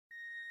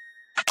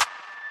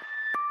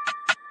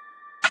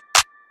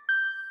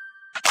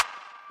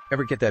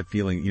Ever get that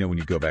feeling, when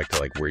you go back to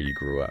like where you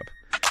grew up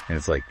and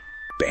it's like,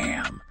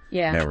 bam,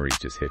 Yeah. memories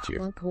just hit you.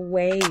 Like a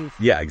wave.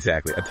 Yeah,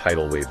 exactly. A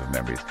tidal wave of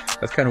memories.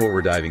 That's kind of what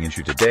we're diving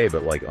into today,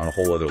 but like on a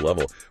whole other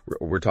level,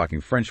 we're talking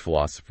French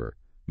philosopher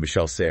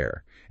Michel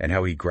Serres and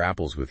how he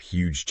grapples with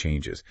huge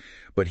changes.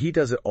 But he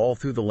does it all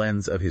through the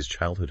lens of his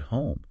childhood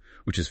home,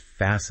 which is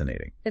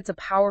fascinating. It's a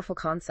powerful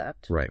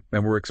concept. Right.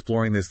 And we're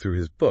exploring this through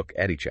his book,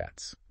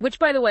 Adichats. Which,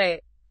 by the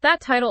way, that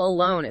title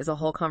alone is a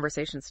whole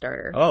conversation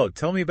starter. Oh,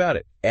 tell me about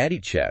it.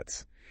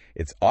 Adichats.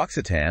 It's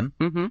Occitan,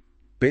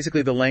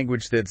 basically the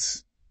language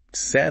that's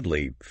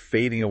sadly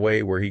fading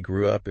away where he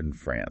grew up in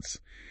France.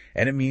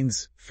 And it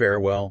means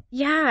farewell.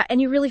 Yeah, and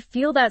you really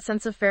feel that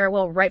sense of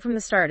farewell right from the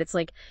start. It's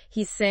like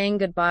he's saying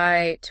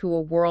goodbye to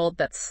a world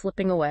that's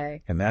slipping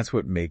away. And that's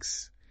what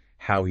makes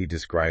how he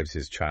describes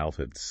his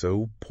childhood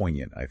so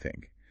poignant, I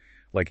think.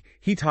 Like,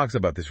 he talks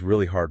about this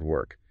really hard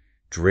work,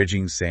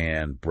 dredging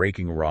sand,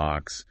 breaking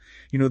rocks,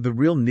 the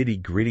real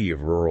nitty-gritty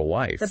of rural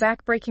life. The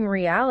backbreaking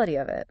reality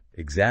of it.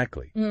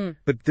 Exactly.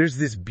 But there's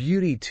this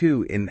beauty,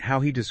 too, in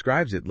how he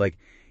describes it. Like,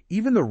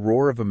 even the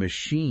roar of a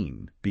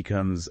machine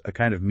becomes a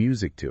kind of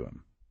music to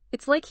him.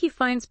 It's like he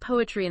finds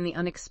poetry in the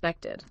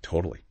unexpected.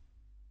 Totally.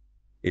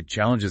 It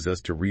challenges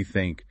us to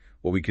rethink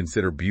what we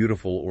consider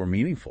beautiful or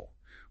meaningful.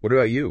 What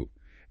about you?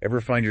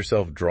 Ever find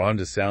yourself drawn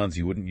to sounds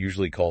you wouldn't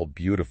usually call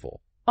beautiful?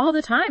 All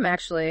the time,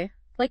 actually.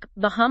 Like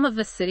the hum of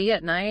the city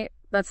at night,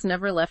 that's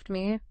never left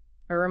me.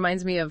 It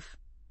reminds me of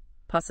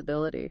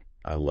possibility.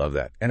 I love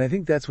that. And I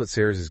think that's what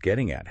Serres is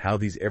getting at, how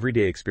these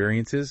everyday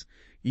experiences,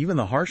 even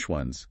the harsh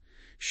ones,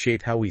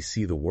 shape how we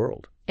see the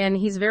world. And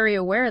he's very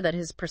aware that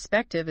his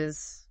perspective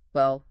is,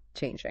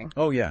 changing.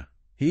 Oh, yeah.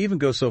 He even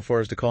goes so far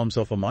as to call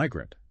himself a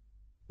migrant,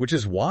 which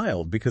is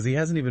wild because he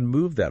hasn't even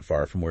moved that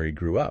far from where he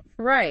grew up.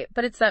 Right,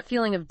 but it's that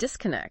feeling of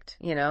disconnect,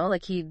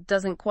 like he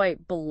doesn't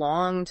quite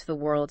belong to the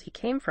world he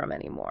came from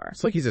anymore.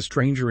 It's like he's a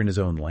stranger in his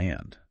own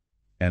land.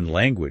 And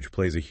language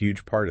plays a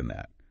huge part in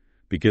that.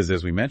 Because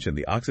as we mentioned,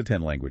 the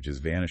Occitan language is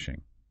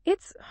vanishing.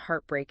 It's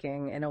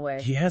heartbreaking in a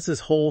way. He has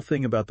this whole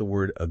thing about the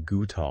word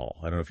agoutal.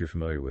 I don't know if you're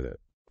familiar with it.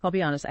 I'll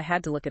be honest, I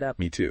had to look it up.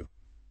 Me too.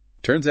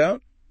 Turns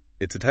out,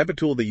 it's a type of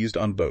tool they used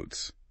on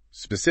boats,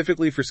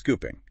 specifically for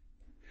scooping.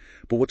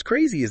 But what's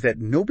crazy is that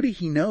nobody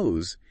he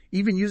knows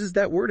even uses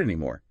that word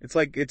anymore. It's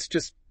like it's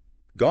just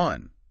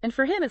gone. And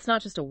for him, it's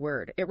not just a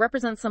word. It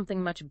represents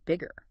something much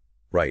bigger.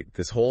 Right.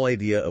 This whole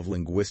idea of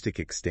linguistic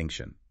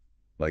extinction.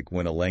 Like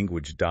when a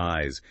language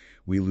dies,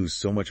 we lose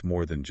so much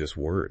more than just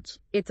words.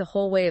 It's a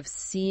whole way of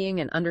seeing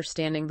and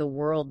understanding the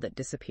world that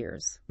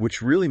disappears.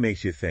 Which really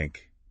makes you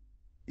think,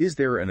 is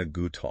there an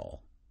agoutal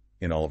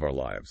in all of our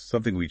lives?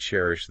 Something we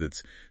cherish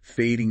that's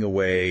fading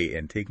away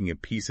and taking a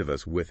piece of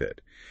us with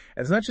it.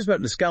 And it's not just about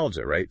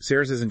nostalgia, right?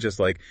 Serres isn't just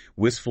like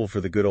wistful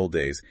for the good old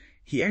days.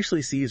 He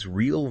actually sees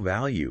real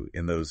value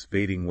in those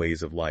fading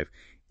ways of life,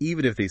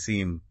 even if they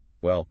seem,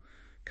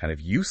 kind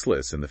of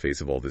useless in the face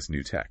of all this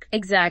new tech.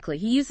 Exactly.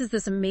 He uses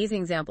this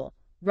amazing example,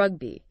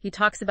 rugby. He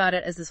talks about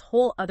it as this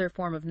whole other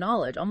form of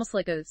knowledge, almost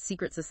like a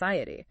secret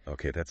society.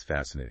 Okay, that's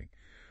fascinating.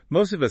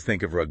 Most of us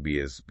think of rugby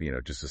as,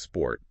 just a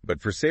sport,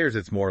 but for Serres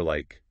it's more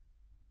like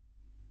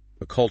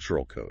a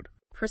cultural code.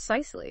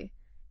 Precisely.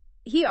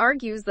 He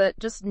argues that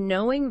just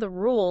knowing the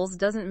rules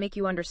doesn't make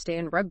you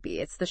understand rugby.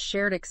 It's the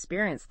shared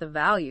experience, the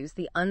values,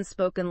 the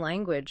unspoken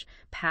language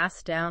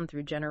passed down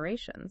through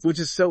generations. Which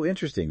is so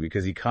interesting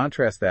because he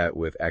contrasts that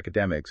with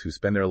academics who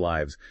spend their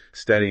lives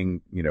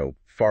studying,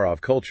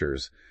 far-off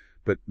cultures,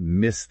 but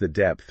miss the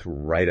depth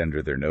right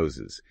under their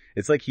noses.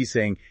 It's like he's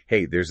saying,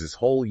 hey, there's this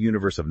whole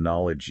universe of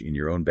knowledge in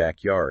your own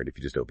backyard if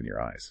you just open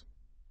your eyes.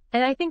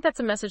 And I think that's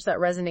a message that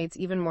resonates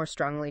even more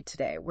strongly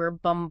today. We're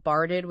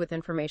bombarded with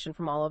information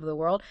from all over the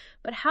world,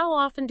 but how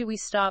often do we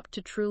stop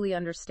to truly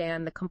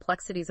understand the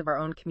complexities of our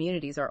own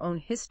communities, our own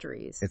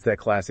histories? It's that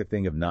classic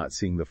thing of not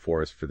seeing the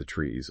forest for the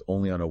trees,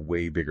 only on a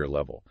way bigger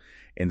level.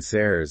 In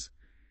Serres,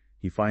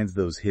 he finds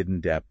those hidden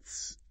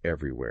depths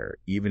everywhere,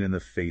 even in the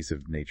face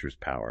of nature's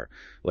power.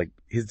 Like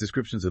his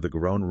descriptions of the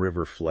Garonne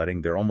River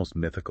flooding, they're almost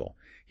mythical.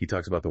 He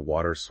talks about the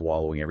water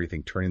swallowing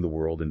everything, turning the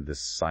world into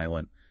this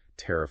silent,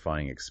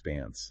 terrifying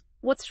expanse.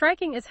 What's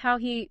striking is how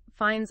he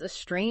finds a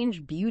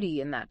strange beauty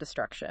in that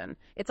destruction.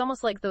 It's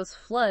almost like those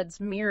floods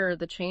mirror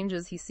the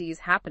changes he sees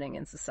happening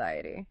in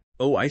society.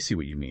 Oh, I see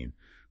what you mean.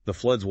 The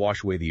floods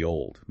wash away the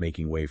old,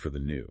 making way for the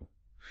new.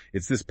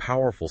 It's this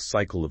powerful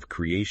cycle of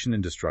creation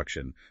and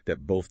destruction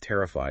that both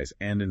terrifies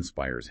and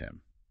inspires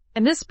him.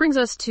 And this brings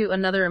us to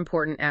another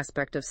important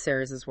aspect of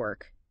Serres'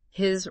 work,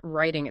 his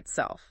writing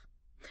itself.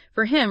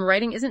 For him,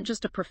 writing isn't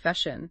just a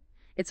profession.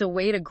 It's a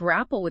way to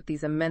grapple with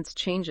these immense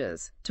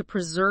changes, to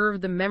preserve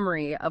the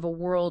memory of a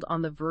world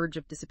on the verge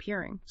of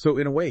disappearing. So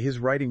in a way, his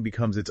writing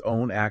becomes its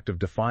own act of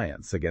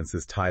defiance against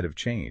this tide of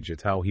change.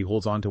 It's how he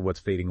holds on to what's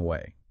fading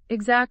away.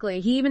 Exactly.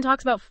 He even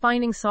talks about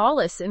finding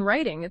solace in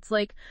writing. It's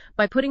like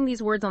by putting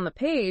these words on the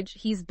page,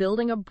 he's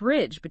building a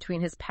bridge between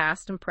his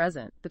past and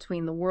present,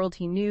 between the world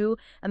he knew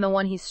and the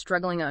one he's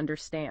struggling to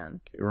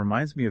understand. It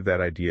reminds me of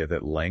that idea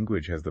that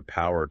language has the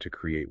power to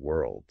create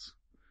worlds.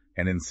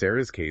 And in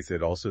Serres' case,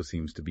 it also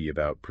seems to be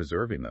about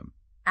preserving them.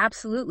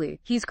 Absolutely.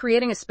 He's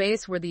creating a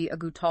space where the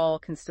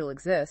Agutal can still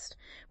exist,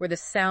 where the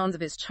sounds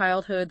of his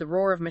childhood, the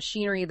roar of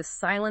machinery, the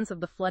silence of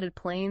the flooded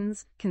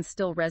plains can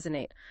still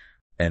resonate.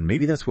 And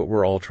maybe that's what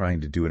we're all trying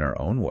to do in our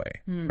own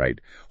way, right?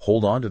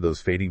 Hold on to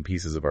those fading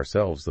pieces of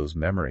ourselves, those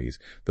memories,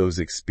 those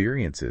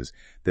experiences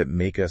that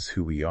make us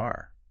who we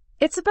are.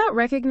 It's about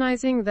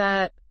recognizing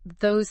that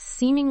those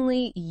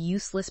seemingly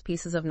useless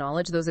pieces of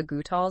knowledge, those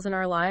Agutals in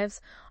our lives,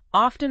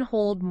 often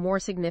hold more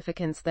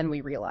significance than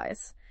we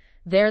realize.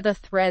 They're the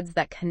threads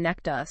that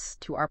connect us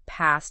to our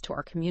past, to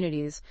our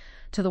communities,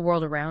 to the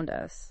world around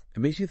us.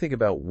 It makes you think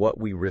about what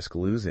we risk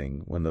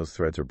losing when those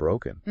threads are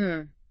broken.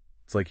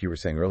 It's like you were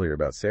saying earlier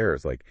about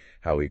Serres, like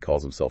how he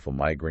calls himself a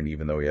migrant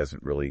even though he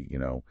hasn't really,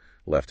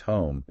 left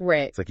home.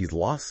 Right. It's like he's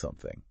lost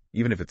something,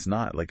 even if it's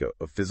not like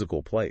a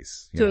physical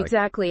place. So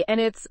exactly.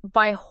 And it's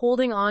by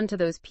holding on to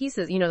those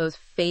pieces, those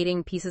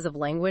fading pieces of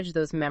language,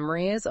 those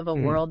memories of a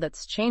world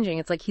that's changing.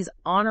 It's like he's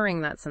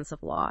honoring that sense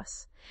of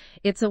loss.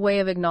 It's a way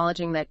of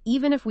acknowledging that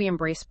even if we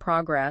embrace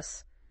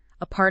progress,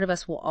 a part of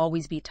us will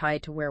always be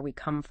tied to where we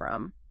come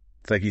from.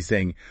 It's like he's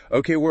saying,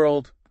 okay,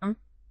 world,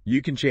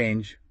 you can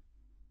change,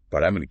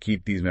 but I'm going to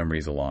keep these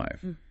memories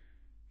alive.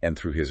 And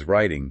through his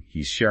writing,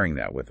 he's sharing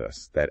that with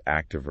us, that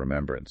act of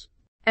remembrance.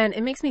 And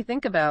it makes me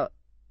think about,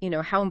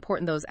 how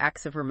important those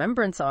acts of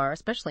remembrance are,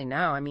 especially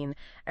now. I mean,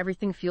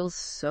 everything feels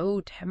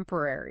so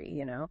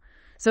temporary,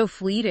 so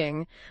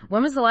fleeting.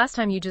 When was the last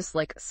time you just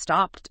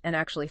stopped and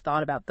actually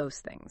thought about those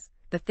things?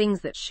 The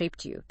things that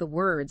shaped you, the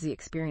words, the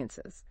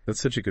experiences. That's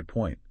such a good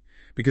point.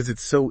 Because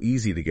it's so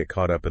easy to get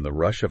caught up in the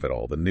rush of it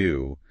all, the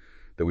new,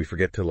 that we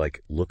forget to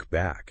look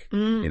back,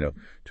 to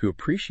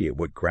appreciate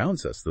what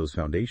grounds us, those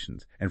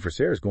foundations. And for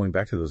Serres, going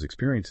back to those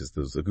experiences,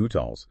 those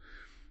Agutals,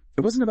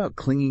 it wasn't about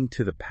clinging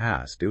to the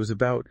past. It was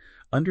about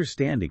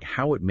understanding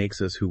how it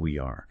makes us who we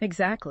are.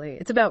 Exactly.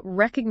 It's about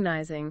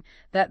recognizing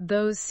that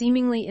those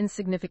seemingly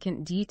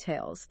insignificant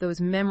details,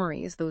 those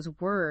memories, those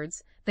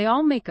words, they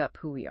all make up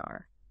who we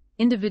are,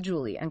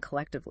 individually and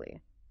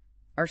collectively,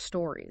 our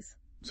stories.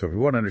 So if we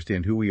want to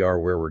understand who we are,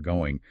 where we're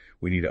going,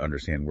 we need to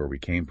understand where we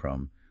came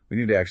from. We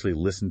need to actually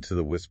listen to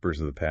the whispers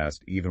of the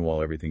past, even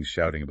while everything's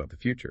shouting about the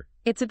future.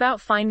 It's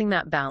about finding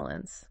that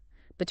balance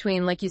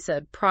between, like you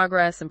said,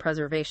 progress and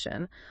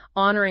preservation,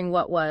 honoring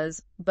what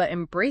was, but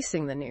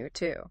embracing the new,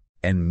 too.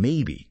 And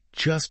maybe,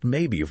 just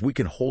maybe, if we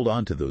can hold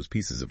on to those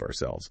pieces of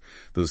ourselves,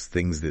 those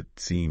things that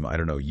seem,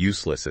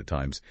 useless at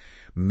times,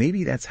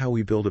 maybe that's how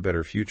we build a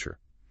better future.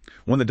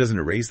 One that doesn't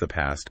erase the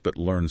past, but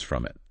learns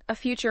from it. A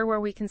future where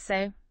we can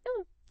say,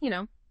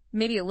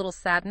 maybe a little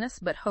sadness,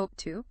 but hope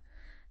too.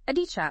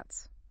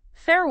 Adichats.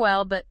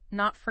 Farewell, but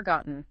not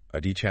forgotten.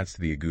 Adichats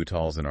to the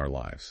Agutals in our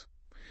lives.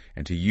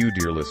 And to you,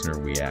 dear listener,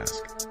 we ask,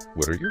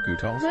 what are your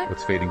Agutals?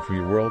 What's fading from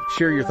your world?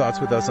 Share your thoughts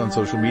with us on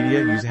social media.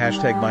 Use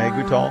hashtag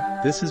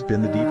 #MyAgutal. This has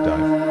been The Deep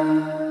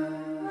Dive.